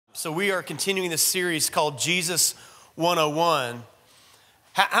So we are continuing this series called Jesus 101.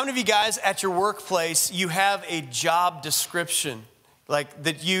 How many of you guys at your workplace, you have a job description like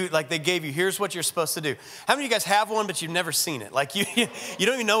they gave you, here's what you're supposed to do? How many of you guys have one, but you've never seen it? Like you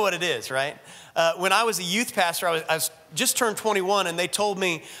don't even know what it is, right? When I was a youth pastor, I was just turned 21, and they told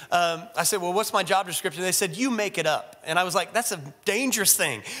me, I said, well, what's my job description? They said, you make it up. And I was like, that's a dangerous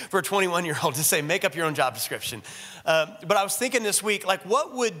thing for a 21-year-old to say, make up your own job description. But I was thinking this week, like,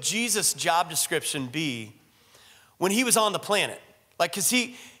 what would Jesus' job description be when he was on the planet? Like, because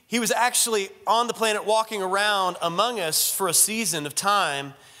he was actually on the planet walking around among us for a season of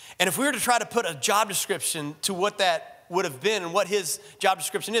time. And if we were to try to put a job description to what that would have been and what his job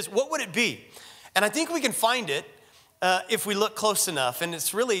description is, what would it be? And I think we can find it if we look close enough. And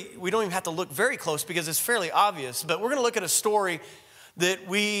it's really, we don't even have to look very close because it's fairly obvious. But we're going to look at a story that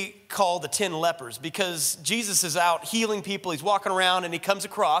we call the 10 lepers, because Jesus is out healing people. He's walking around and he comes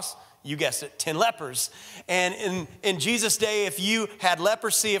across, you guessed it, 10 lepers. And in Jesus' day, if you had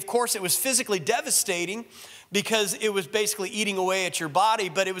leprosy, of course, it was physically devastating because it was basically eating away at your body,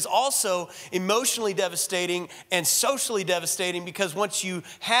 but it was also emotionally devastating and socially devastating because once you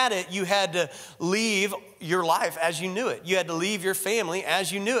had it, you had to leave your life as you knew it. You had to leave your family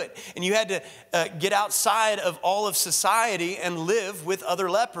as you knew it. And you had to get outside of all of society and live with other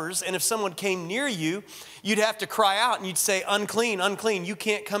lepers. And if someone came near you, you'd have to cry out and you'd say, unclean, unclean, you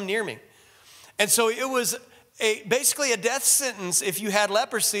can't come near me. And so it was basically a death sentence if you had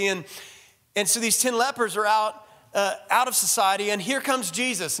leprosy. And so these 10 lepers are out of society, and here comes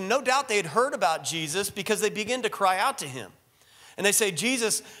Jesus. And no doubt they had heard about Jesus because they begin to cry out to him. And they say,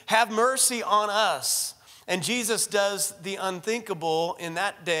 Jesus, have mercy on us. And Jesus does the unthinkable in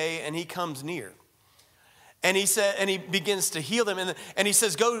that day, and he comes near. And he begins to heal them. And he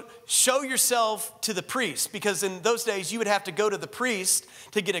says, go show yourself to the priest. Because in those days, you would have to go to the priest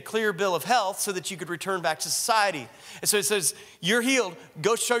to get a clear bill of health so that you could return back to society. And so it says, you're healed.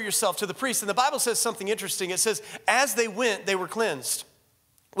 Go show yourself to the priest. And the Bible says something interesting. It says, as they went, they were cleansed.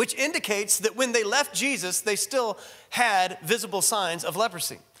 Which indicates that when they left Jesus, they still had visible signs of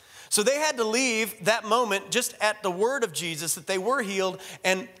leprosy. So they had to leave that moment just at the word of Jesus that they were healed.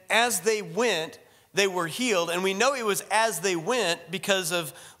 And as they went, they were healed. And we know it was as they went because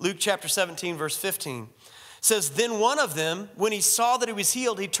of Luke chapter 17, verse 15. It says, then one of them, when he saw that he was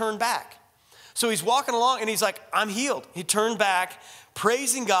healed, he turned back. So he's walking along and he's like, I'm healed. He turned back,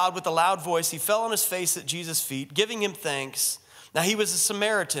 praising God with a loud voice. He fell on his face at Jesus' feet, giving him thanks. Now he was a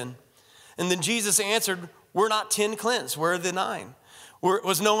Samaritan. And then Jesus answered, we're not 10 cleansed. Where are the 9?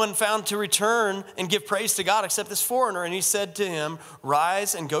 Was no one found to return and give praise to God except this foreigner? And he said to him,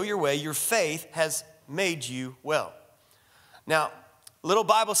 rise and go your way. Your faith has made you well. Now, little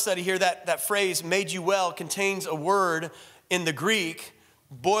Bible study here, that phrase, made you well, contains a word in the Greek.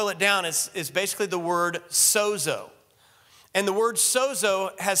 Boil it down, is basically the word sozo. And the word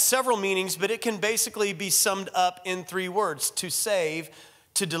sozo has several meanings, but it can basically be summed up in 3 words: to save,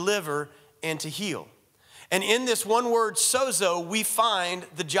 to deliver, and to heal. And in this one word, sozo, we find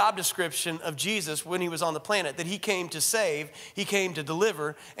the job description of Jesus when he was on the planet, that he came to save, he came to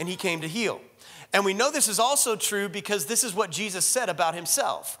deliver, and he came to heal. And we know this is also true because this is what Jesus said about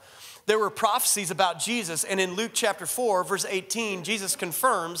himself. There were prophecies about Jesus, and in Luke chapter 4, verse 18, Jesus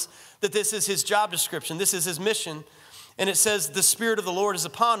confirms that this is his job description, this is his mission. And it says, the Spirit of the Lord is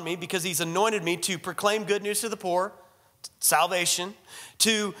upon me because he's anointed me to proclaim good news to the poor, salvation,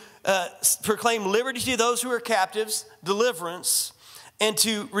 to proclaim liberty to those who are captives, deliverance, and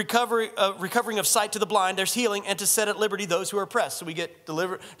to recovering of sight to the blind, there's healing, and to set at liberty those who are oppressed. So we get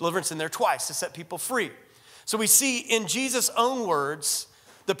deliverance in there twice, to set people free. So we see in Jesus' own words,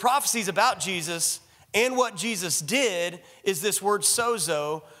 the prophecies about Jesus and what Jesus did is this word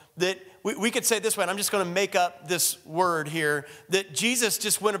sozo, that we could say it this way, and I'm just going to make up this word here, that Jesus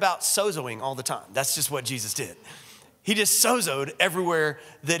just went about sozoing all the time. That's just what Jesus did. He just sozoed everywhere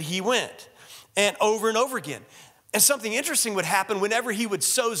that he went, and over again. And something interesting would happen whenever he would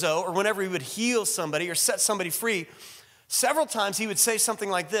sozo, or whenever he would heal somebody or set somebody free. Several times he would say something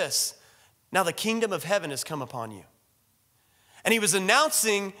like this: now the kingdom of heaven has come upon you. And he was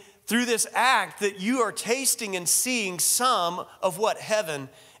announcing through this act that you are tasting and seeing some of what heaven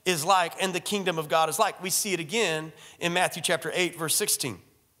is like and the kingdom of God is like. We see it again in Matthew chapter 8, verse 16.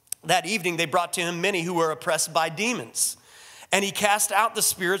 That evening they brought to him many who were oppressed by demons. And he cast out the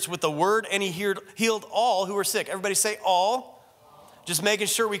spirits with the word, and he healed all who were sick. Everybody say all. Just making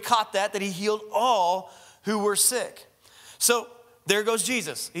sure we caught that he healed all who were sick. So there goes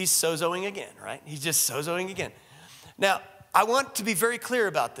Jesus. He's sozoing again, right? He's just sozoing again. Now, I want to be very clear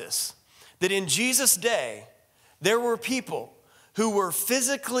about this, that in Jesus' day, there were people who were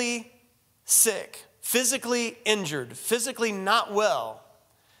physically sick, physically injured, physically not well.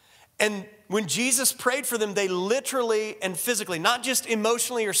 And when Jesus prayed for them, they literally and physically, not just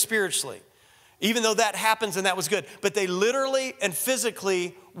emotionally or spiritually, even though that happens and that was good, but they literally and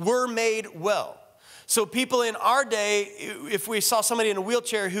physically were made well. So people in our day, if we saw somebody in a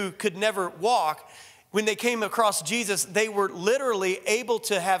wheelchair who could never walk, when they came across Jesus, they were literally able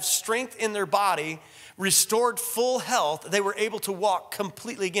to have strength in their body, restored full health. They were able to walk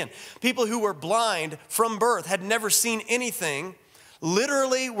completely again. People who were blind from birth, had never seen anything,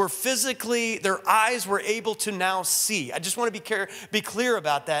 literally were physically, their eyes were able to now see. I just want to be clear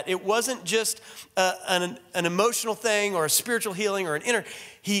about that. It wasn't just an emotional thing or a spiritual healing or an inner.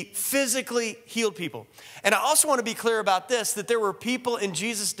 He physically healed people. And I also want to be clear about this, that there were people in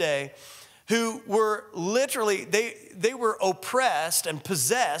Jesus' day who were literally, they were oppressed and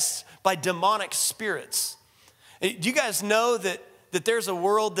possessed by demonic spirits. Do you guys know that there's a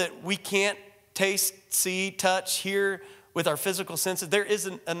world that we can't taste, see, touch, hear with our physical senses? There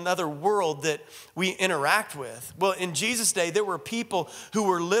isn't another world that we interact with. Well, in Jesus' day, there were people who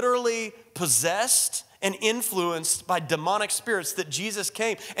were literally possessed and influenced by demonic spirits, that Jesus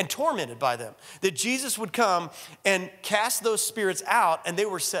came and tormented by them. That Jesus would come and cast those spirits out and they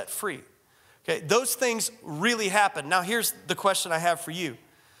were set free. Okay, those things really happen. Now here's the question I have for you.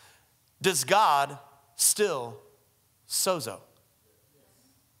 Does God still sozo?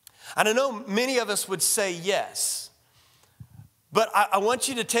 And I know many of us would say yes. But I want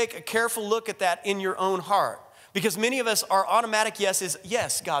you to take a careful look at that in your own heart. Because many of us, our automatic yes is,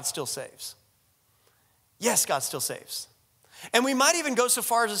 yes, God still saves. Yes, God still saves. And we might even go so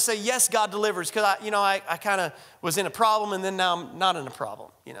far as to say, yes, God delivers. Because I kind of was in a problem and then now I'm not in a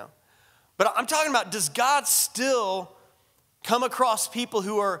problem, But I'm talking about, does God still come across people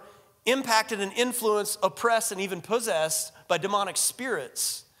who are impacted and influenced, oppressed, and even possessed by demonic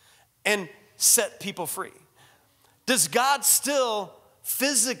spirits and set people free? Does God still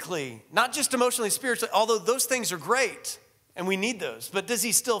physically, not just emotionally, spiritually, although those things are great and we need those, but does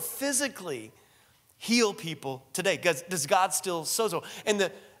he still physically heal people today? Does God still sozo? And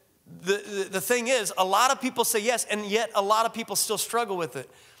the thing is, a lot of people say yes, and yet a lot of people still struggle with it.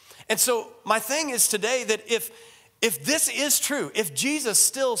 And so my thing is today that if this is true, if Jesus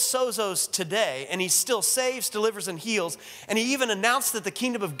still sozos today, and he still saves, delivers, and heals, and he even announced that the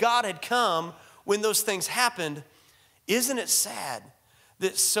kingdom of God had come when those things happened, isn't it sad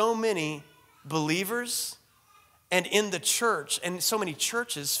that so many believers and in the church and so many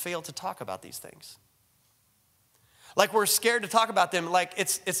churches fail to talk about these things? Like we're scared to talk about them, like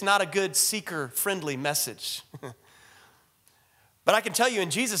it's not a good seeker-friendly message. But I can tell you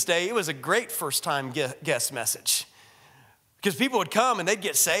in Jesus' day, it was a great first-time guest message. Because people would come and they'd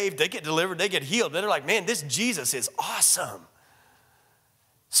get saved, they'd get delivered, they'd get healed. They're like, man, this Jesus is awesome.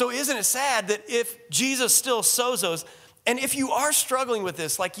 So isn't it sad that if Jesus still sozos, and if you are struggling with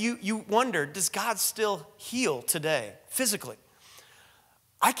this, like you wonder, does God still heal today, physically?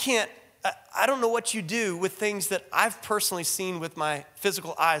 I don't know what you do with things that I've personally seen with my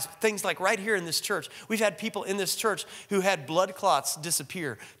physical eyes. Things like right here in this church. We've had people in this church who had blood clots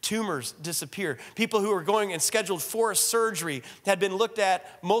disappear, tumors disappear. People who are going and scheduled for a surgery had been looked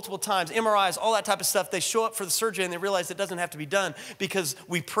at multiple times, MRIs, all that type of stuff. They show up for the surgery and they realize it doesn't have to be done because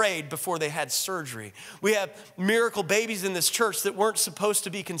we prayed before they had surgery. We have miracle babies in this church that weren't supposed to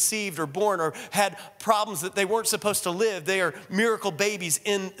be conceived or born or had problems that they weren't supposed to live. They are miracle babies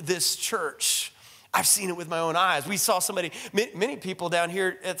in this church. I've seen it with my own eyes. We saw many people down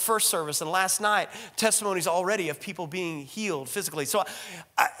here at first service and last night, testimonies already of people being healed physically. So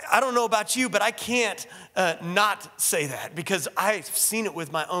I don't know about you, but I can't not say that because I've seen it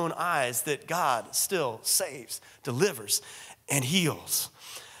with my own eyes that God still saves, delivers, and heals.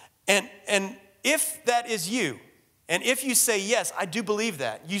 And if that is you, and if you say, yes, I do believe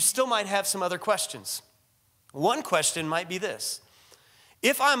that, you still might have some other questions. One question might be this.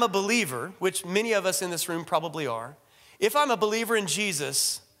 If I'm a believer, which many of us in this room probably are, if I'm a believer in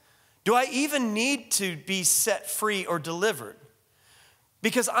Jesus, do I even need to be set free or delivered?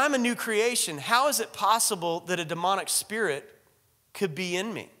 Because I'm a new creation. How is it possible that a demonic spirit could be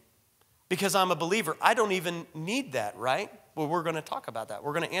in me? Because I'm a believer. I don't even need that, right? Well, we're going to talk about that.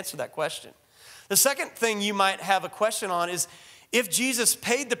 We're going to answer that question. The second thing you might have a question on is, if Jesus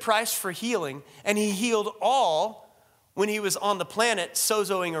paid the price for healing and he healed all when he was on the planet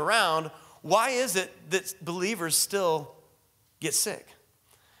sozoing around, why is it that believers still get sick?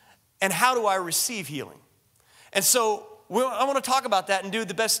 And how do I receive healing? And so I want to talk about that and do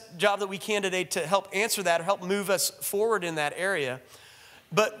the best job that we can today to help answer that or help move us forward in that area.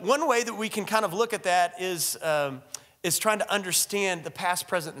 But one way that we can kind of look at that is is trying to understand the past,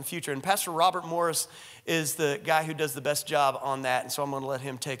 present, and future. And Pastor Robert Morris is the guy who does the best job on that, and so I'm going to let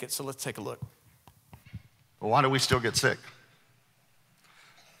him take it. So let's take a look. Well, why do we still get sick?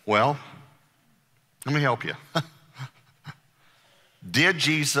 Well, let me help you. Did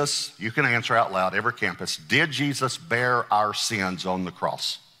Jesus, you can answer out loud, every campus, did Jesus bear our sins on the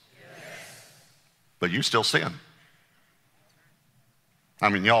cross? Yes. But you still sin. I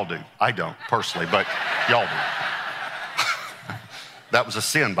mean, y'all do. I don't personally, but y'all do. That was a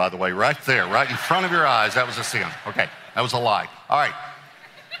sin, by the way, right there, right in front of your eyes. That was a sin. Okay, that was a lie. All right.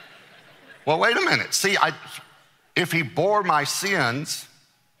 Well, wait a minute. See, if he bore my sins,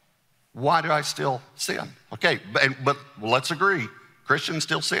 why do I still sin? Okay, but let's agree. Christians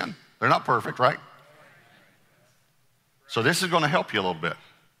still sin. They're not perfect, right? So this is going to help you a little bit.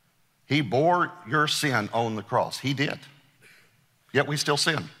 He bore your sin on the cross. He did. Yet we still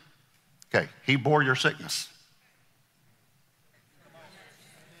sin. Okay, he bore your sickness.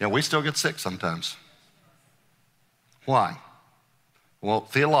 Yeah, we still get sick sometimes. Why? Well,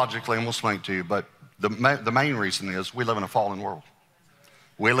 theologically, and we'll explain it to you, but the main reason is we live in a fallen world.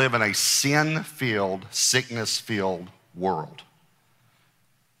 We live in a sin-filled, sickness-filled world.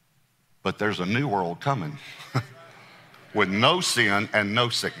 But there's a new world coming with no sin and no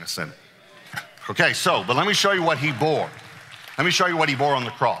sickness in it. Okay, but let me show you what he bore. Let me show you what he bore on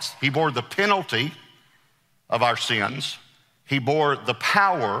the cross. He bore the penalty of our sins. He bore the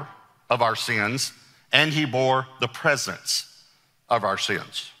power of our sins, and he bore the presence of our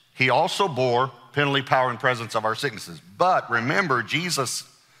sins. He also bore penalty, power, and presence of our sicknesses. But remember, Jesus,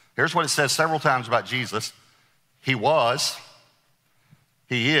 here's what it says several times about Jesus. He was,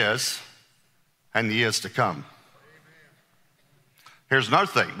 he is, and he is to come. Here's another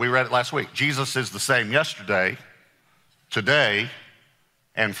thing. We read it last week. Jesus is the same yesterday, today,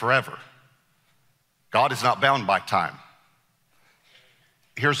 and forever. God is not bound by time.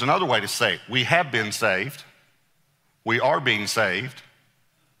 Here's another way to say it. We have been saved, we are being saved,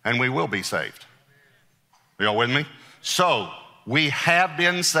 and we will be saved. Are y'all with me? So, we have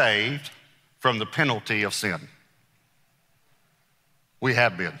been saved from the penalty of sin. We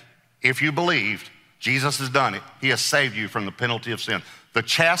have been. If you believed, Jesus has done it. He has saved you from the penalty of sin. The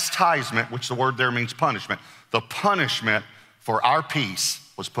chastisement, which the word there means punishment, the punishment for our peace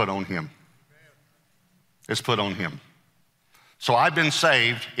was put on him. It's put on him. So I've been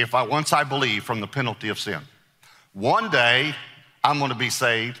saved once I believe from the penalty of sin. One day, I'm going to be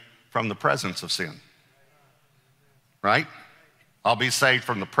saved from the presence of sin. Right? I'll be saved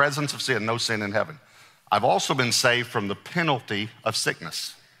from the presence of sin, no sin in heaven. I've also been saved from the penalty of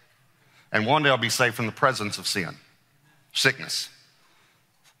sickness. And one day I'll be saved from the presence of sin, sickness.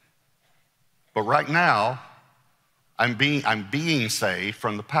 But right now, I'm being saved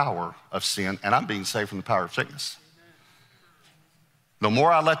from the power of sin, and I'm being saved from the power of sickness. The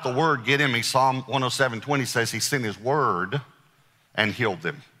more I let the word get in me, Psalm 107:20 says he sent his word and healed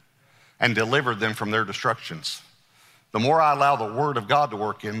them and delivered them from their destructions. The more I allow the word of God to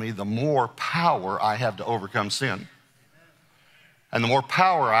work in me, the more power I have to overcome sin. And the more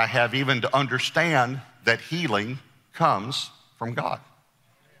power I have even to understand that healing comes from God.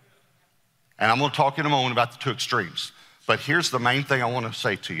 And I'm going to talk in a moment about the two extremes. But here's the main thing I want to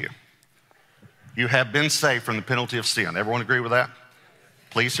say to you. You have been saved from the penalty of sin. Everyone agree with that?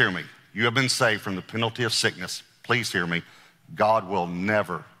 Please hear me. You have been saved from the penalty of sickness. Please hear me. God will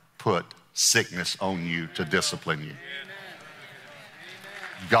never put sickness on you to discipline you.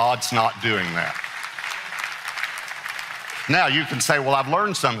 God's not doing that. Now you can say, well, I've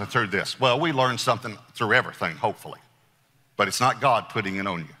learned something through this. Well, we learn something through everything, hopefully. But it's not God putting it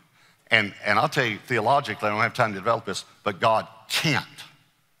on you. And I'll tell you, theologically, I don't have time to develop this, but God can't.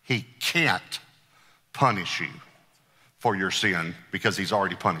 He can't punish you for your sin because he's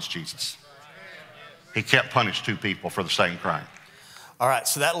already punished Jesus. He can't punish two people for the same crime. All right,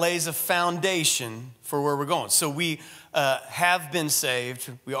 so that lays a foundation for where we're going. So we have been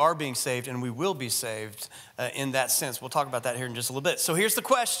saved, we are being saved, and we will be saved in that sense. We'll talk about that here in just a little bit. So here's the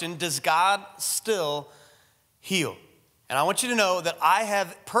question: does God still heal? And I want you to know that I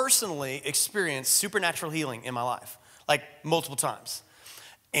have personally experienced supernatural healing in my life, like multiple times.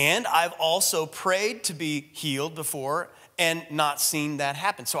 And I've also prayed to be healed before and not seen that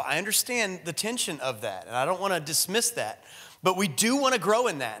happen. So I understand the tension of that, and I don't want to dismiss that. But we do want to grow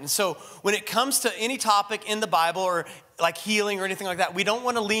in that. And so when it comes to any topic in the Bible or like healing or anything like that, we don't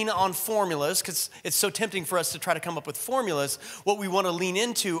want to lean on formulas because it's so tempting for us to try to come up with formulas. What we want to lean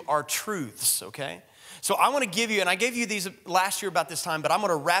into are truths, okay? So I want to give you, and I gave you these last year about this time, but I'm going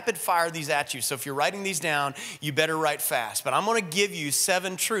to rapid fire these at you. So if you're writing these down, you better write fast. But I'm going to give you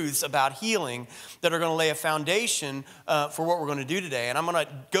 7 truths about healing that are going to lay a foundation for what we're going to do today. And I'm going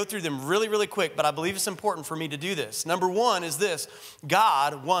to go through them really, really quick, but I believe it's important for me to do this. Number 1 is this: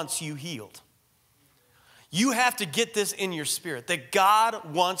 God wants you healed. You have to get this in your spirit, that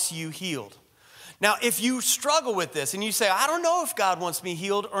God wants you healed. Now, if you struggle with this and you say, I don't know if God wants me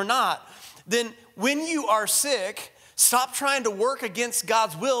healed or not, then when you are sick, stop trying to work against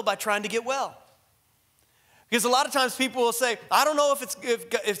God's will by trying to get well. Because a lot of times people will say, I don't know if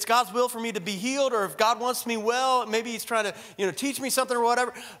it's God's will for me to be healed, or if God wants me well, maybe he's trying to teach me something or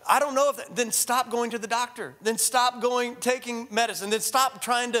whatever. I don't know if that. Then stop going to the doctor. Then stop taking medicine. Then stop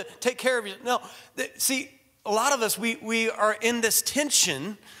trying to take care of you. No, see, a lot of us, we are in this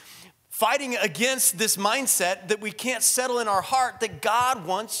tension fighting against this mindset that we can't settle in our heart that God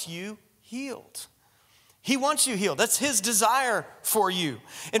wants you healed. He wants you healed. That's his desire for you.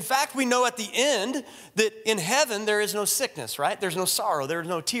 In fact, we know at the end that in heaven there is no sickness, right? There's no sorrow, there's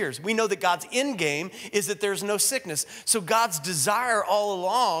no tears. We know that God's end game is that there's no sickness. So God's desire all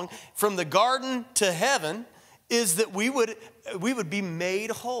along from the garden to heaven is that we would be made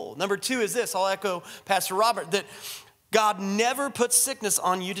whole. Number 2 is this, I'll echo Pastor Robert, that God never puts sickness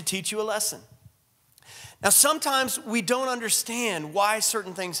on you to teach you a lesson. Now, sometimes we don't understand why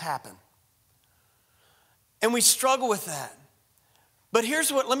certain things happen. And we struggle with that. But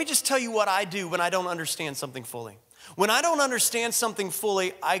let me just tell you what I do when I don't understand something fully. When I don't understand something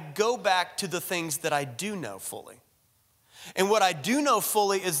fully, I go back to the things that I do know fully. And what I do know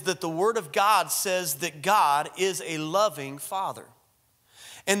fully is that the Word of God says that God is a loving Father.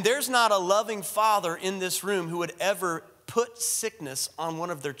 And there's not a loving father in this room who would ever put sickness on one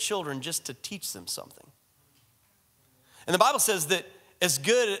of their children just to teach them something. And the Bible says that as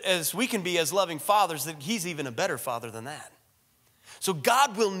good as we can be as loving fathers, that he's even a better father than that. So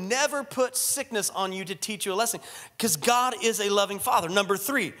God will never put sickness on you to teach you a lesson, because God is a loving Father. Number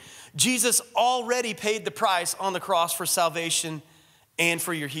 3, Jesus already paid the price on the cross for salvation and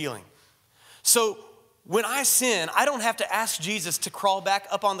for your healing. So when I sin, I don't have to ask Jesus to crawl back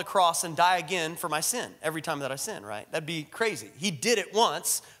up on the cross and die again for my sin every time that I sin, right? That'd be crazy. He did it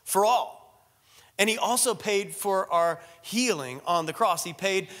once for all. And he also paid for our healing on the cross. He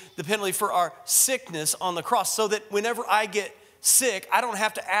paid the penalty for our sickness on the cross, so that whenever I get sick, I don't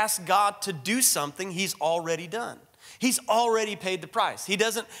have to ask God to do something he's already done. He's already paid the price. He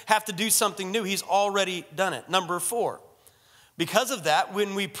doesn't have to do something new. He's already done it. Number 4, because of that,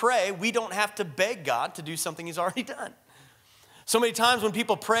 when we pray, we don't have to beg God to do something he's already done. So many times when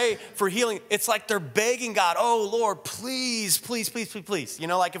people pray for healing, it's like they're begging God, oh, Lord, please, please, please, please, please.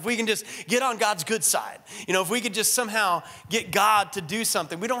 Like if we can just get on God's good side. If we could just somehow get God to do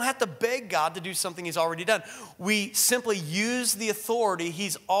something. We don't have to beg God to do something he's already done. We simply use the authority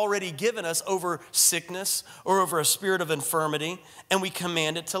he's already given us over sickness or over a spirit of infirmity, and we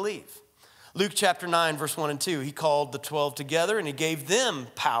command it to leave. Luke chapter 9, verse 1 and 2, he called the 12 together and he gave them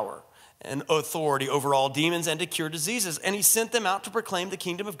power and authority over all demons and to cure diseases. And he sent them out to proclaim the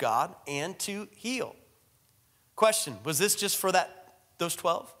kingdom of God and to heal. Question, was this just for those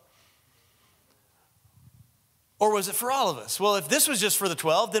 12? Or was it for all of us? Well, if this was just for the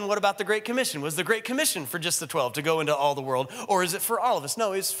 12, then what about the Great Commission? Was the Great Commission for just the 12 to go into all the world? Or is it for all of us?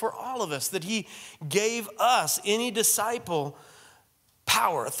 No, it's for all of us, that he gave us, any disciple,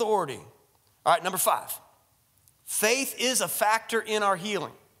 power, authority. All right, number 5. Faith is a factor in our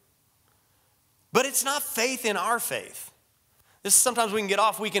healing. But it's not faith in our faith. This is sometimes we can get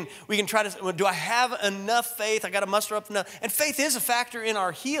off. We can try to, well, do I have enough faith? I got to muster up enough. And faith is a factor in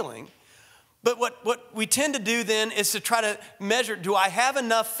our healing. But what we tend to do then is to try to measure, do I have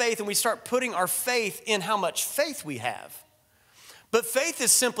enough faith? And we start putting our faith in how much faith we have. But faith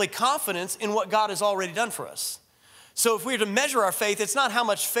is simply confidence in what God has already done for us. So if we were to measure our faith, it's not how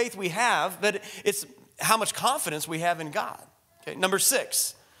much faith we have, but it's how much confidence we have in God. Okay, number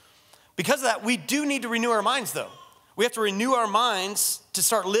 6. Because of that, we do need to renew our minds, though. We have to renew our minds to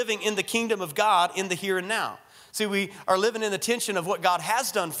start living in the kingdom of God in the here and now. See, we are living in the tension of what God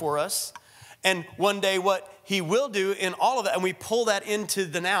has done for us and one day what he will do in all of that, and we pull that into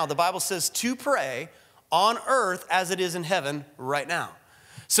the now. The Bible says to pray on earth as it is in heaven right now,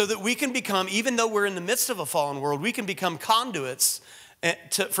 so that we can become, even though we're in the midst of a fallen world, we can become conduits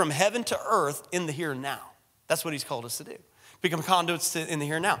from heaven to earth in the here and now. That's what he's called us to do. Become conduits in the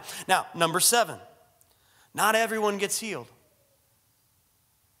here and now. Now, number 7, not everyone gets healed.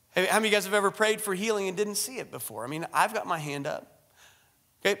 Hey, how many of you guys have ever prayed for healing and didn't see it before? I mean, I've got my hand up.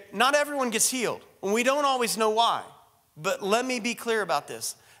 Okay, not everyone gets healed, and we don't always know why. But let me be clear about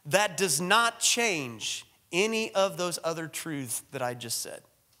this. That does not change any of those other truths that I just said.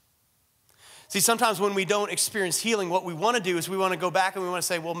 See, sometimes when we don't experience healing, what we want to do is we want to go back and we want to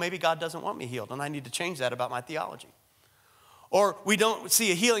say, well, maybe God doesn't want me healed, and I need to change that about my theology. Or we don't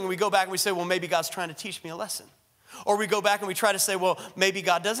see a healing and we go back and we say, well, maybe God's trying to teach me a lesson. Or we go back and we try to say, well, maybe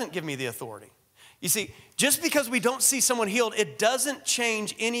God doesn't give me the authority. You see, just because we don't see someone healed, it doesn't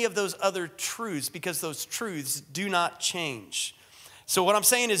change any of those other truths, because those truths do not change. So what I'm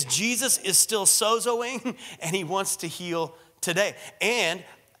saying is Jesus is still sozoing, and he wants to heal today. And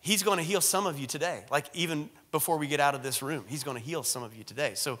he's going to heal some of you today. Like even before we get out of this room, he's going to heal some of you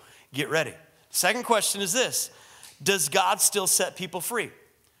today. So get ready. Second question is this: does God still set people free?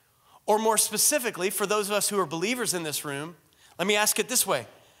 Or more specifically, for those of us who are believers in this room, let me ask it this way.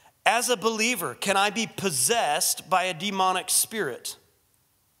 As a believer, can I be possessed by a demonic spirit?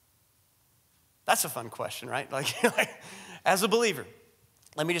 That's a fun question, right? Like as a believer.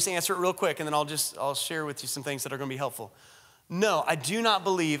 Let me just answer it real quick, and then I'll share with you some things that are going to be helpful. No, I do not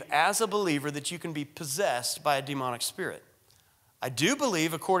believe as a believer that you can be possessed by a demonic spirit. I do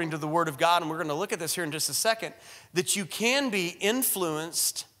believe, according to the Word of God, and we're going to look at this here in just a second, that you can be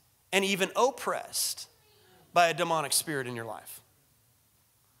influenced and even oppressed by a demonic spirit in your life.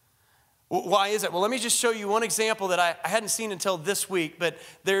 Why is that? Well, let me just show you one example that I hadn't seen until this week, but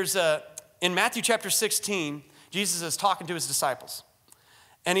there's in Matthew chapter 16, Jesus is talking to his disciples.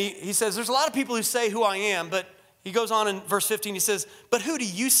 And he says, there's a lot of people who say who I am, but he goes on in verse 15, he says, but who do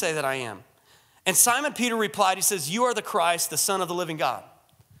you say that I am? And Simon Peter replied, he says, you are the Christ, the Son of the living God.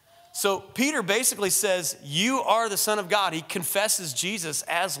 So Peter basically says, you are the Son of God. He confesses Jesus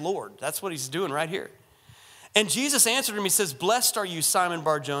as Lord. That's what he's doing right here. And Jesus answered him, he says, blessed are you, Simon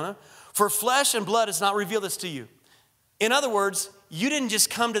Bar-Jonah, for flesh and blood has not revealed this to you. In other words, you didn't just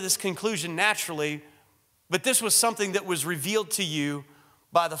come to this conclusion naturally, but this was something that was revealed to you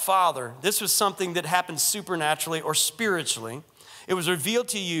by the Father. This was something that happened supernaturally or spiritually. It was revealed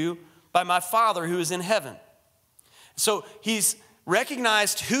to you by my Father who is in heaven. So he's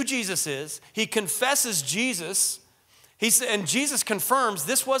recognized who Jesus is. He confesses Jesus. And Jesus confirms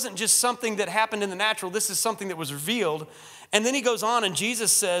this wasn't just something that happened in the natural. This is something that was revealed. And then he goes on and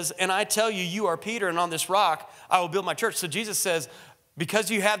Jesus says, and I tell you, you are Peter, and on this rock I will build my church. So Jesus says,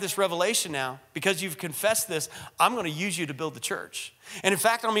 because you have this revelation now, because you've confessed this, I'm going to use you to build the church. And in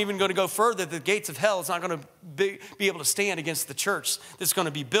fact, I'm even going to go further. The gates of hell is not going to be able to stand against the church that's going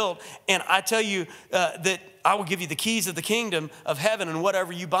to be built. And I tell you that I will give you the keys of the kingdom of heaven, and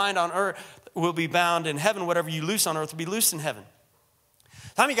whatever you bind on earth will be bound in heaven. Whatever you loose on earth will be loosed in heaven.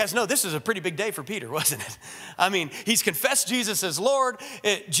 How many of you guys know this is a pretty big day for Peter, wasn't it? I mean, he's confessed Jesus as Lord.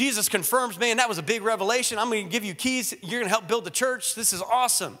 Jesus confirms, man, that was a big revelation. I'm going to give you keys. You're going to help build the church. This is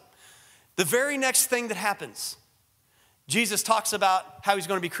awesome. The very next thing that happens, Jesus talks about how he's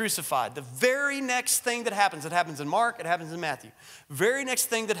going to be crucified. The very next thing that happens, it happens in Mark, it happens in Matthew. Very next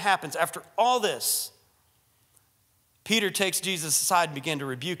thing that happens after all this, Peter takes Jesus aside and began to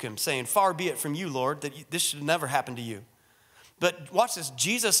rebuke him, saying, far be it from you, Lord, that this should never happen to you. But watch this.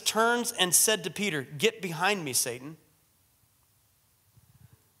 Jesus turns and said to Peter, get behind me, Satan.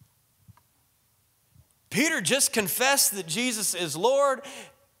 Peter just confessed that Jesus is Lord.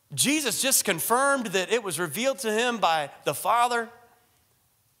 Jesus just confirmed that it was revealed to him by the Father.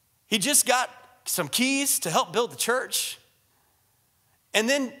 He just got some keys to help build the church. And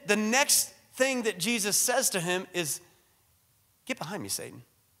then the next thing that Jesus says to him is, get behind me, Satan.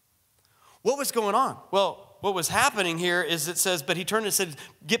 What was going on? Well, what was happening here is it says, but he turned and said,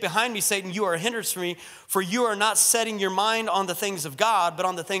 get behind me, Satan, you are a hindrance for me, for you are not setting your mind on the things of God, but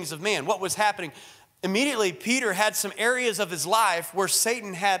on the things of man. What was happening? Immediately, Peter had some areas of his life where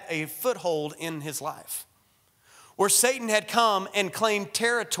Satan had a foothold in his life, where Satan had come and claimed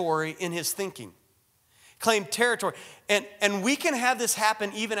territory in his thinking, claimed territory. And we can have this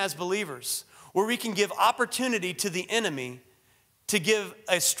happen even as believers, where we can give opportunity to the enemy to give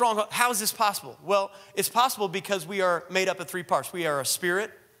a strong, how is this possible? Well, it's possible because we are made up of three parts. We are a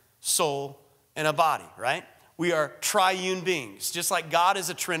spirit, soul, and a body, right? We are triune beings. Just like God is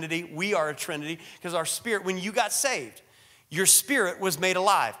a trinity, we are a trinity because our spirit, when you got saved, your spirit was made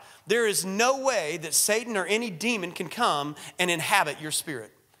alive. There is no way that Satan or any demon can come and inhabit your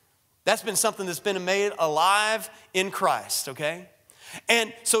spirit. That's been something that's been made alive in Christ, okay?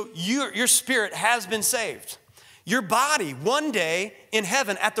 And so your spirit has been saved. Your body, one day in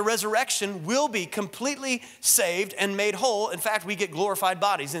heaven at the resurrection, will be completely saved and made whole. In fact, we get glorified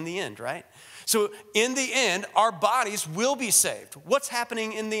bodies in the end, right? So in the end, our bodies will be saved. What's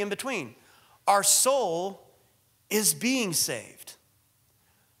happening in the in-between? Our soul is being saved.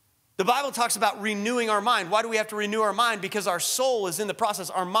 The Bible talks about renewing our mind. Why do we have to renew our mind? Because our soul is in the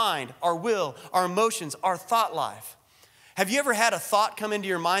process. Our mind, our will, our emotions, our thought life. Have you ever had a thought come into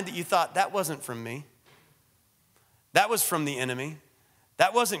your mind that you thought, that wasn't from me? That was from the enemy.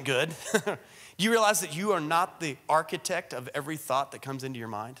 That wasn't good. Do you realize that you are not the architect of every thought that comes into your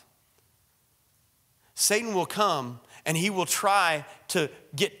mind? Satan will come and he will try to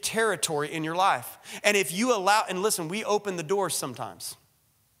get territory in your life. And if you allow, and listen, we open the doors sometimes.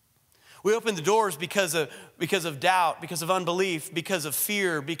 We open the doors because of doubt, because of unbelief, because of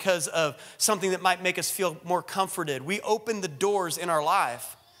fear, because of something that might make us feel more comforted. We open the doors in our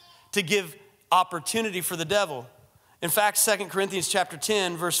life to give opportunity for the devil. In fact, 2 Corinthians chapter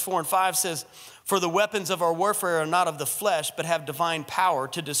 10, verse 4 and 5 says, "For the weapons of our warfare are not of the flesh, but have divine power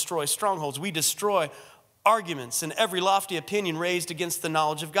to destroy strongholds." We destroy arguments and every lofty opinion raised against the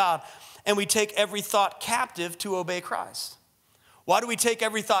knowledge of God. And we take every thought captive to obey Christ. Why do we take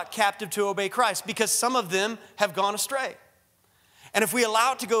every thought captive to obey Christ? Because some of them have gone astray. And if we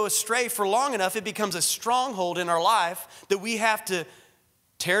allow it to go astray for long enough, it becomes a stronghold in our life that we have to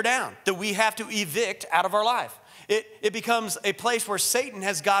tear down, that we have to evict out of our life. It becomes a place where Satan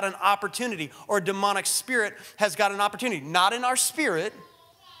has got an opportunity, or a demonic spirit has got an opportunity, not in our spirit,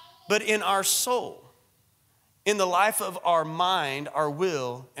 but in our soul, in the life of our mind, our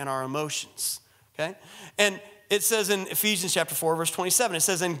will, and our emotions, okay? And it says in Ephesians chapter 4, verse 27, it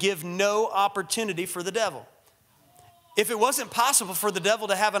says, "And give no opportunity for the devil." If it wasn't possible for the devil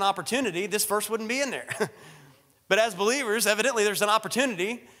to have an opportunity, this verse wouldn't be in there. But as believers, evidently there's an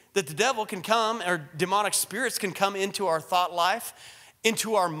opportunity that the devil can come, or demonic spirits can come into our thought life,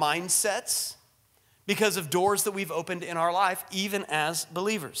 into our mindsets, because of doors that we've opened in our life, even as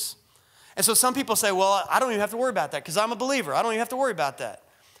believers. And so some people say, well, I don't even have to worry about that because I'm a believer. I don't even have to worry about that.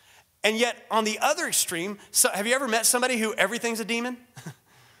 And yet, on the other extreme, have you ever met somebody who everything's a demon?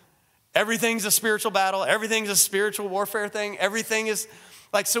 Everything's a spiritual battle. Everything's a spiritual warfare thing. Everything is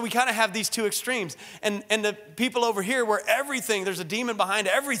like, so we kind of have these two extremes. And the people over here where everything, there's a demon behind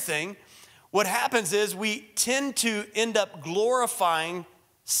everything, what happens is we tend to end up glorifying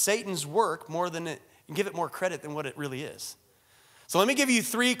Satan's work more than it, and give it more credit than what it really is. So let me give you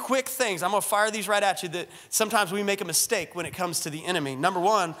 3 quick things. I'm going to fire these right at you that sometimes we make a mistake when it comes to the enemy. Number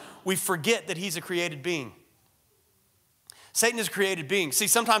 1, we forget that he's a created being. Satan is a created being. See,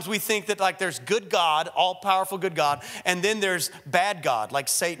 sometimes we think that like there's good God, all-powerful good God, and then there's bad God like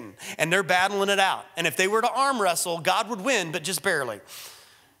Satan, and they're battling it out. And if they were to arm wrestle, God would win, but just barely.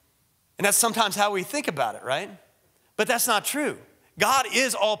 And that's sometimes how we think about it, right? But that's not true. God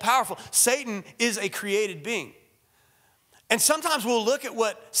is all-powerful. Satan is a created being. And sometimes we'll look at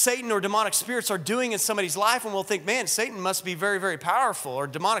what Satan or demonic spirits are doing in somebody's life and we'll think, man, Satan must be very, very powerful, or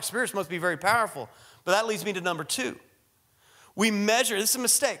demonic spirits must be very powerful. But that leads me to number 2. We measure, this is a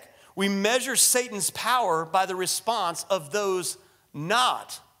mistake, we measure Satan's power by the response of those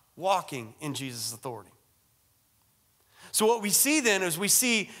not walking in Jesus' authority. So what we see then is we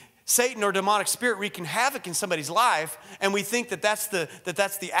see Satan or demonic spirit wreaking havoc in somebody's life, and we think that that's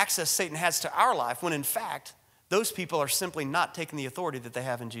the access Satan has to our life, when in fact, those people are simply not taking the authority that they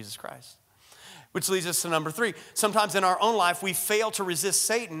have in Jesus Christ. Which leads us to number 3. Sometimes in our own life, we fail to resist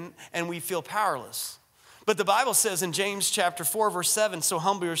Satan and we feel powerless. But the Bible says in James chapter 4, verse 7, "So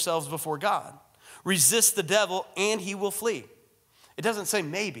humble yourselves before God. Resist the devil and he will flee." It doesn't say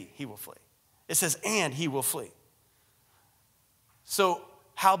maybe he will flee. It says and he will flee. So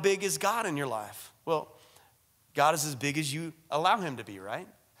how big is God in your life? Well, God is as big as you allow him to be, right?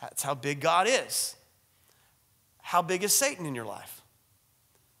 That's how big God is. How big is Satan in your life?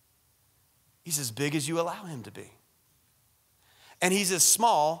 He's as big as you allow him to be. And he's as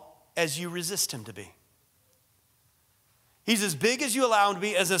small as you resist him to be. He's as big as you allow him to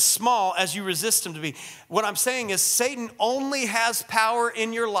be, as small as you resist him to be. What I'm saying is Satan only has power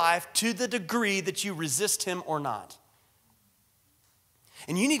in your life to the degree that you resist him or not.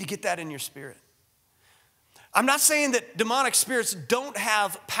 And you need to get that in your spirit. I'm not saying that demonic spirits don't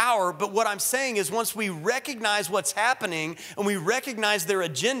have power, but what I'm saying is once we recognize what's happening and we recognize their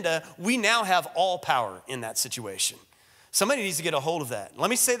agenda, we now have all power in that situation. Somebody needs to get a hold of that. Let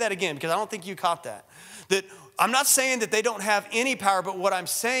me say that again because I don't think you caught that. That I'm not saying that they don't have any power, but what I'm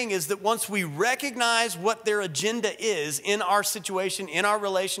saying is that once we recognize what their agenda is in our situation, in our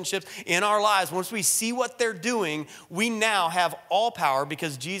relationships, in our lives, once we see what they're doing, we now have all power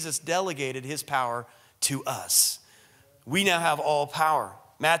because Jesus delegated his power to us. We now have all power.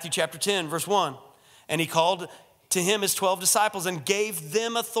 Matthew chapter 10, verse 1. "And he called to him his 12 disciples and gave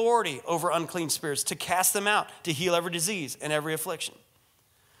them authority over unclean spirits to cast them out, to heal every disease and every affliction."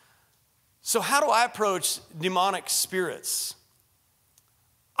 So how do I approach demonic spirits?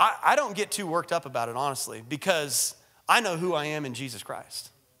 I don't get too worked up about it, honestly, because I know who I am in Jesus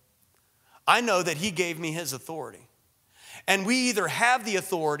Christ. I know that he gave me his authority. And we either have the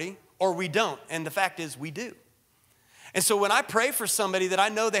authority or we don't. And the fact is, we do. And so when I pray for somebody that I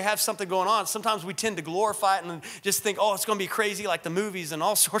know they have something going on, sometimes we tend to glorify it and just think, oh, it's going to be crazy like the movies and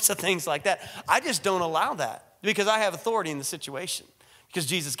all sorts of things like that. I just don't allow that because I have authority in the situation. Because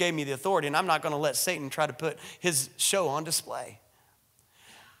Jesus gave me the authority, and I'm not going to let Satan try to put his show on display.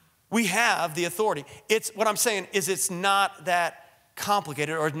 We have the authority. What I'm saying is it's not that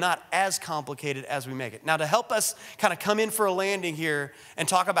complicated or not as complicated as we make it. Now, to help us kind of come in for a landing here and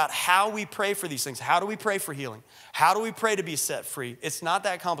talk about how we pray for these things, how do we pray for healing? How do we pray to be set free? It's not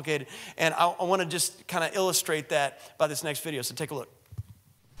that complicated, and I want to just kind of illustrate that by this next video, so take a look.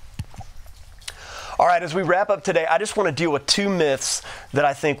 All right, as we wrap up today, I just want to deal with two myths that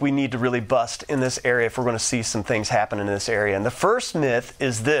I think we need to really bust in this area if we're going to see some things happen in this area. And the first myth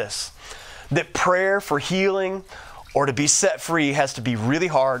is this, that prayer for healing or to be set free has to be really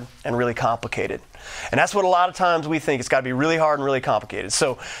hard and really complicated. And that's what a lot of times we think. It's got to be really hard and really complicated.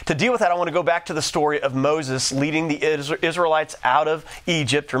 So to deal with that, I want to go back to the story of Moses leading the Israelites out of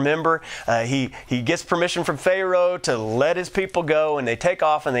Egypt. Remember, he gets permission from Pharaoh to let his people go, and they take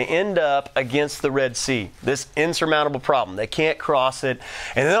off, and they end up against the Red Sea, this insurmountable problem. They can't cross it.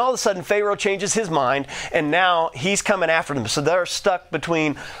 And then all of a sudden, Pharaoh changes his mind, and now he's coming after them. So they're stuck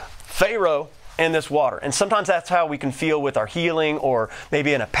between Pharaoh and this water. And sometimes that's how we can feel with our healing, or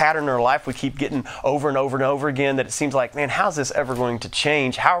maybe in a pattern in our life we keep getting over and over and over again that it seems like, man, how's this ever going to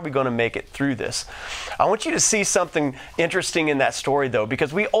change? How are we going to make it through this? I want you to see something interesting in that story, though,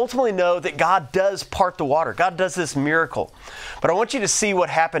 because we ultimately know that God does part the water. God does this miracle. But I want you to see what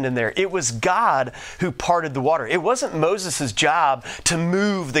happened in there. It was God who parted the water. It wasn't Moses' job to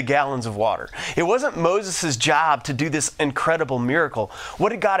move the gallons of water. It wasn't Moses' job to do this incredible miracle. What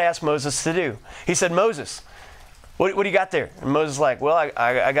did God ask Moses to do? He said, Moses, what do you got there? And Moses is like, well,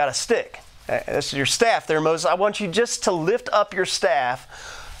 I got a stick. That's your staff there, Moses. I want you just to lift up your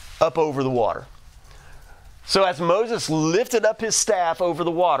staff up over the water. So as Moses lifted up his staff over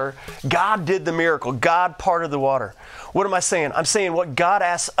the water, God did the miracle. God parted the water. What am I saying? I'm saying what God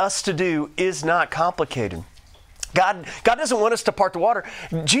asks us to do is not complicated. God doesn't want us to part the water.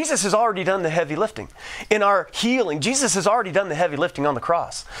 Jesus has already done the heavy lifting. In our healing, Jesus has already done the heavy lifting on the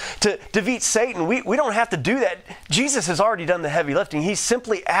cross. To defeat Satan, we don't have to do that. Jesus has already done the heavy lifting. He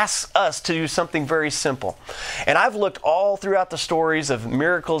simply asks us to do something very simple. And I've looked all throughout the stories of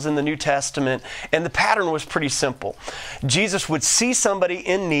miracles in the New Testament, and the pattern was pretty simple. Jesus would see somebody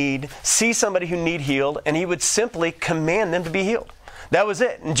in need, see somebody who need healed, and he would simply command them to be healed. That was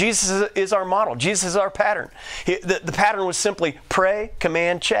it. And Jesus is our model. Jesus is our pattern. The pattern was simply pray,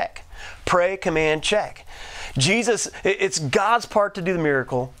 command, check. Pray, command, check. Jesus, it's God's part to do the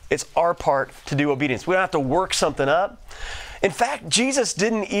miracle. It's our part to do obedience. We don't have to work something up. In fact, Jesus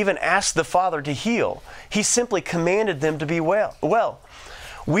didn't even ask the Father to heal. He simply commanded them to be well.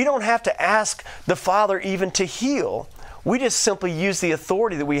 We don't have to ask the Father even to heal. We just simply use the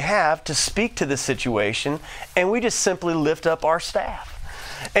authority that we have to speak to the situation, and we just simply lift up our staff.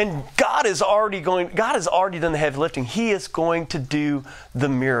 And God has already done the heavy lifting. He is going to do the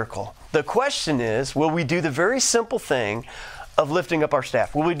miracle. The question is, will we do the very simple thing of lifting up our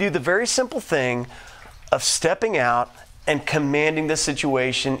staff? Will we do the very simple thing of stepping out and commanding the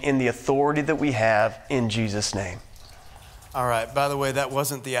situation in the authority that we have in Jesus' name? All right, by the way, that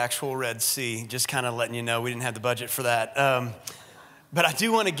wasn't the actual Red Sea, just kind of letting you know we didn't have the budget for that. But I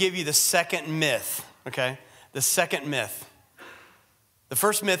do want to give you the second myth, okay? The second myth. The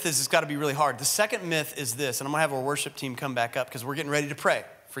first myth is it's got to be really hard. The second myth is this, and I'm going to have our worship team come back up because we're getting ready to pray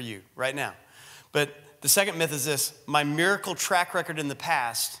for you right now. But the second myth is this: my miracle track record in the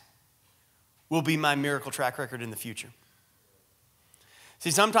past will be my miracle track record in the future.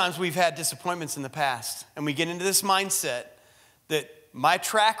 See, sometimes we've had disappointments in the past, and we get into this mindset that my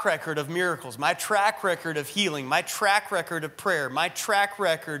track record of miracles, my track record of healing, my track record of prayer, my track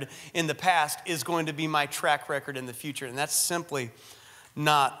record in the past is going to be my track record in the future. And that's simply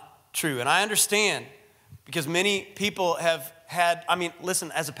not true. And I understand because many people have had,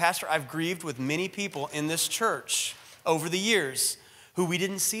 listen, as a pastor, I've grieved with many people in this church over the years who we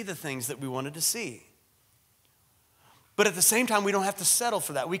didn't see the things that we wanted to see. But at the same time, we don't have to settle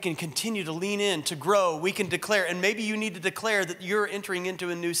for that. We can continue to lean in, to grow. We can declare, and maybe you need to declare that you're entering into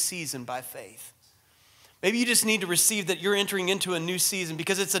a new season by faith. Maybe you just need to receive that you're entering into a new season,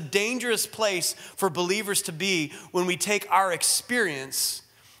 because it's a dangerous place for believers to be when we take our experience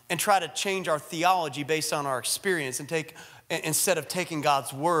and try to change our theology based on our experience instead of taking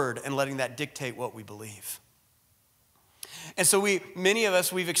God's word and letting that dictate what we believe. And so many of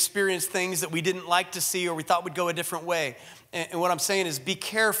us, we've experienced things that we didn't like to see or we thought would go a different way. And what I'm saying is be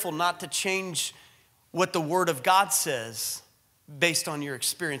careful not to change what the Word of God says based on your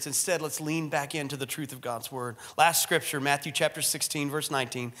experience. Instead, let's lean back into the truth of God's Word. Last scripture, Matthew chapter 16, verse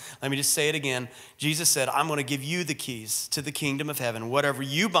 19. Let me just say it again. Jesus said, I'm going to give you the keys to the kingdom of heaven. Whatever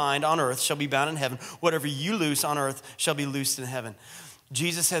you bind on earth shall be bound in heaven. Whatever you loose on earth shall be loosed in heaven.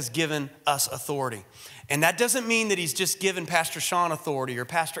 Jesus has given us authority. And that doesn't mean that he's just given Pastor Shawn authority or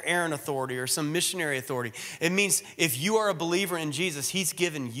Pastor Aaron authority or some missionary authority. It means if you are a believer in Jesus, he's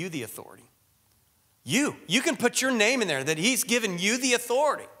given you the authority. You can put your name in there that he's given you the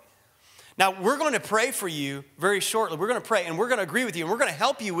authority. Now, we're going to pray for you very shortly. We're going to pray and we're going to agree with you and we're going to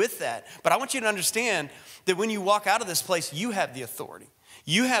help you with that. But I want you to understand that when you walk out of this place, you have the authority.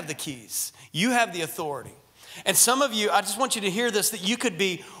 You have the keys. You have the authority. And some of you, I just want you to hear this, that you could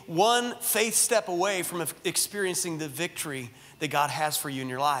be one faith step away from experiencing the victory that God has for you in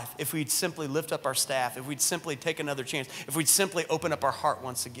your life if we'd simply lift up our staff, if we'd simply take another chance, if we'd simply open up our heart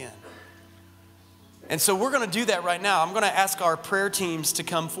once again. And so we're going to do that right now. I'm going to ask our prayer teams to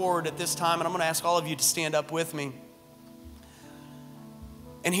come forward at this time, and I'm going to ask all of you to stand up with me.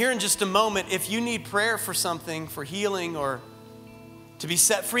 And here in just a moment, if you need prayer for something, for healing or to be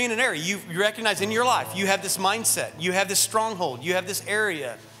set free in an area, you recognize in your life, you have this mindset, you have this stronghold, you have this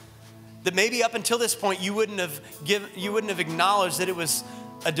area that maybe up until this point you wouldn't have acknowledged that it was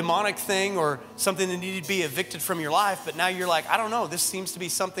a demonic thing or something that needed to be evicted from your life, but now you're like, I don't know, this seems to be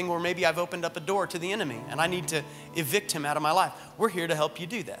something where maybe I've opened up a door to the enemy and I need to evict him out of my life. We're here to help you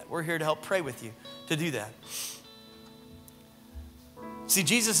do that. We're here to help pray with you to do that. See,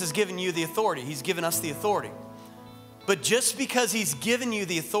 Jesus has given you the authority. He's given us the authority. But just because he's given you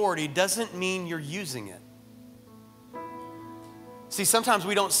the authority doesn't mean you're using it. See, sometimes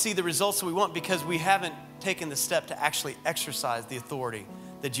we don't see the results that we want because we haven't taken the step to actually exercise the authority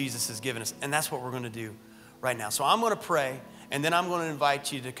that Jesus has given us. And that's what we're going to do right now. So I'm going to pray, and then I'm going to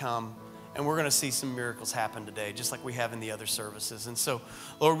invite you to come, and we're going to see some miracles happen today, just like we have in the other services. And so,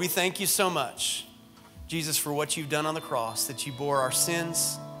 Lord, we thank you so much, Jesus, for what you've done on the cross, that you bore our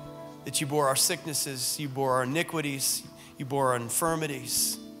sins, that you bore our sicknesses, you bore our iniquities, you bore our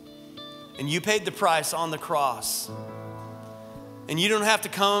infirmities, and you paid the price on the cross. And you don't have to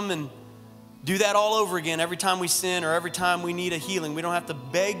come and do that all over again every time we sin or every time we need a healing. We don't have to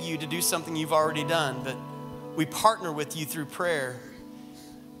beg you to do something you've already done, but we partner with you through prayer.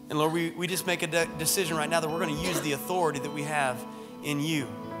 And Lord, we just make a decision right now that we're going to use the authority that we have in you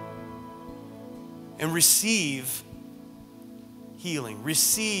and receive healing,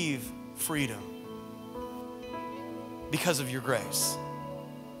 receive freedom because of your grace.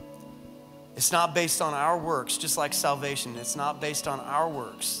 It's not based on our works, just like salvation. It's not based on our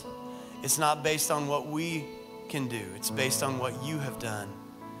works. It's not based on what we can do. It's based on what you have done,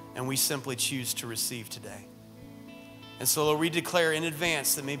 and we simply choose to receive today. And so, Lord, we declare in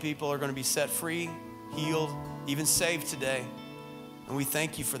advance that many people are going to be set free, healed, even saved today. And we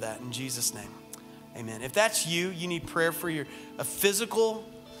thank you for that in Jesus' name. Amen. If that's you, you need prayer for a physical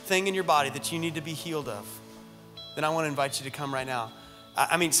thing in your body that you need to be healed of, then I want to invite you to come right now.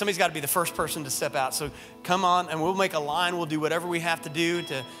 I mean, somebody's got to be the first person to step out. So come on, and we'll make a line. We'll do whatever we have to do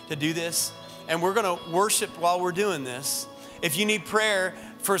to do this. And we're going to worship while we're doing this. If you need prayer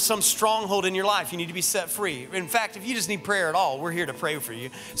for some stronghold in your life, you need to be set free. In fact, if you just need prayer at all, we're here to pray for you.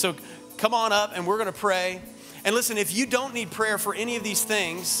 So come on up, and we're going to pray. And listen, if you don't need prayer for any of these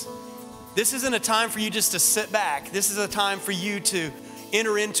things, this isn't a time for you just to sit back. This is a time for you to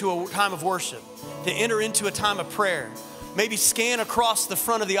enter into a time of worship, to enter into a time of prayer. Maybe scan across the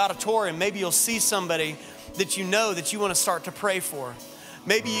front of the auditorium. Maybe you'll see somebody that you know that you want to start to pray for.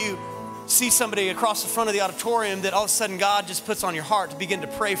 Maybe you see somebody across the front of the auditorium that all of a sudden God just puts on your heart to begin to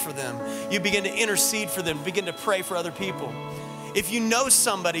pray for them. You begin to intercede for them, begin to pray for other people. If you know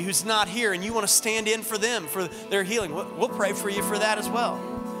somebody who's not here and you want to stand in for them, for their healing, we'll pray for you for that as well.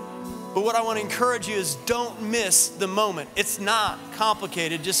 But what I want to encourage you is don't miss the moment. It's not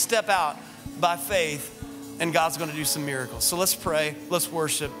complicated. Just step out by faith, and God's going to do some miracles. So let's pray, let's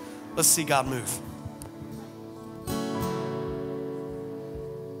worship, let's see God move.